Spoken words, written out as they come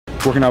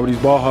Working out with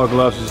these ball hog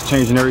gloves is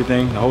changing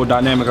everything, the whole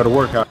dynamic of the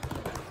workout.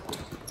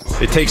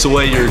 It takes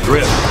away your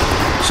grip,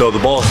 so the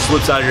ball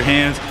slips out of your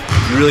hands.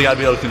 You really got to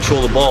be able to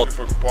control the ball.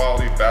 For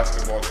quality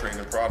basketball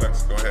training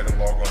products, go ahead and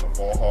log on to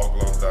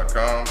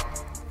ballhoggloves.com.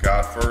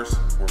 God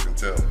first, work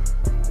until.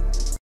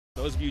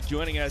 Those of you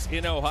joining us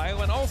in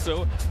Ohio and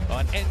also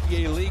on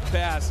NBA League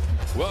Pass,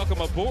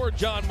 welcome aboard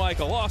John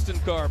Michael, Austin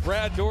Carr,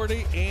 Brad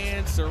Doherty,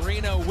 and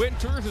Serena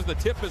Winters as the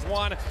tip is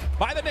won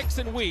by the Knicks,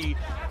 and we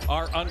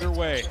are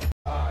underway.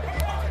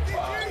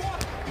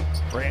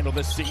 Randle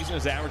this season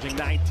is averaging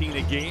 19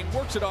 a game,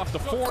 works it off to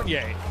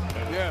Fournier.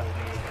 Yeah,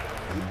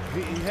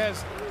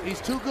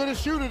 he's too good a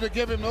shooter to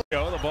give him no.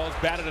 The ball's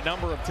batted a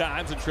number of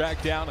times and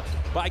tracked down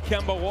by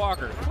Kemba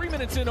Walker. 3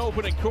 minutes in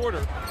opening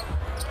quarter.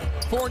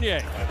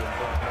 Fournier.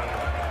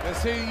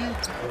 Let's hear you.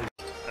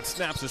 And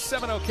snaps a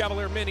 7-0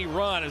 Cavalier mini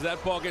run as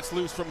that ball gets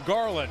loose from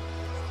Garland.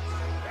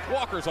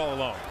 Walker's all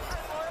alone.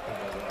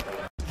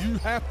 You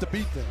have to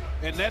beat them,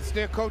 and that's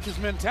their coach's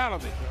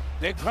mentality.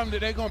 They're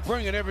gonna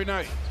bring it every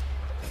night.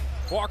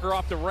 Walker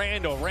off to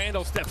Randle.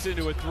 Randle steps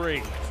into a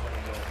three.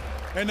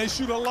 And they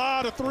shoot a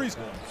lot of threes.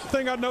 The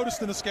thing I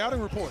noticed in the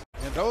scouting report.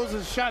 And those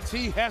are shots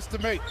he has to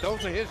make.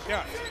 Those are his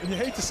shots. And you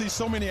hate to see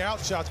so many out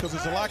shots because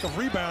there's a lack of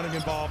rebounding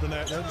involved in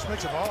that. That just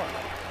makes it hard.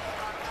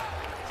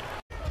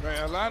 Right,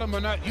 a lot of them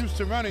are not used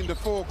to running the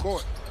full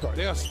court. Right.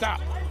 They'll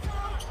stop.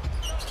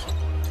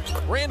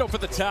 Randle for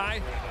the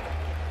tie.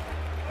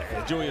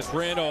 And Julius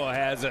Randle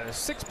has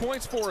 6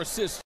 points, 4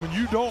 assists. When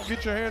you don't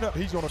get your hand up,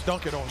 he's going to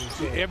dunk it on you.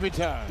 So. Every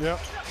time. Yep.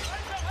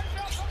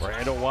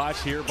 Randle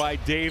watch here by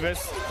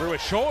Davis. Threw a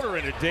shoulder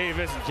into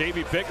Davis, and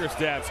J.B.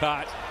 Bickerstaff's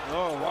hot.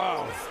 Oh,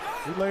 wow.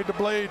 He laid the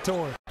blade to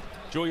him.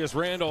 Julius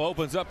Randle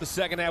opens up the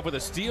second half with a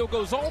steal,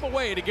 goes all the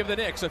way to give the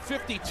Knicks a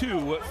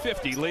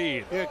 52-50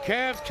 lead. Yeah,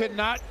 Cavs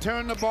cannot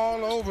turn the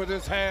ball over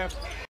this half.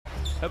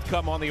 Have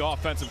come on the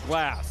offensive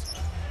glass.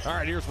 All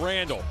right, here's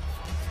Randle.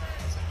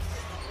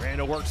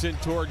 Randle works in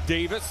toward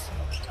Davis.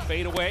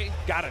 Fade away,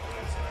 got it.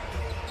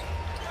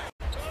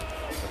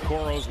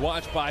 Okoro's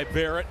watched by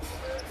Barrett.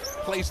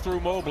 Plays through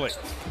Mobley.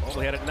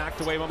 Mobley had it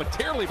knocked away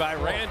momentarily by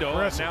Randle,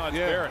 and now it's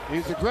Barrett.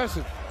 He's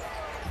aggressive.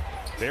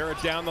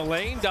 Barrett down the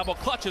lane, double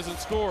clutches and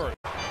scores.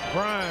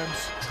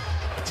 Grimes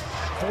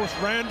forced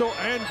Randle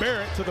and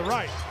Barrett to the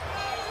right.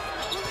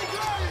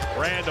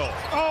 Randle.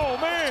 Oh,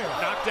 man.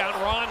 Knocked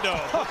down Rondo.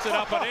 Puts it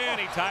up and in.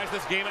 He ties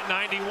this game at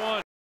 91.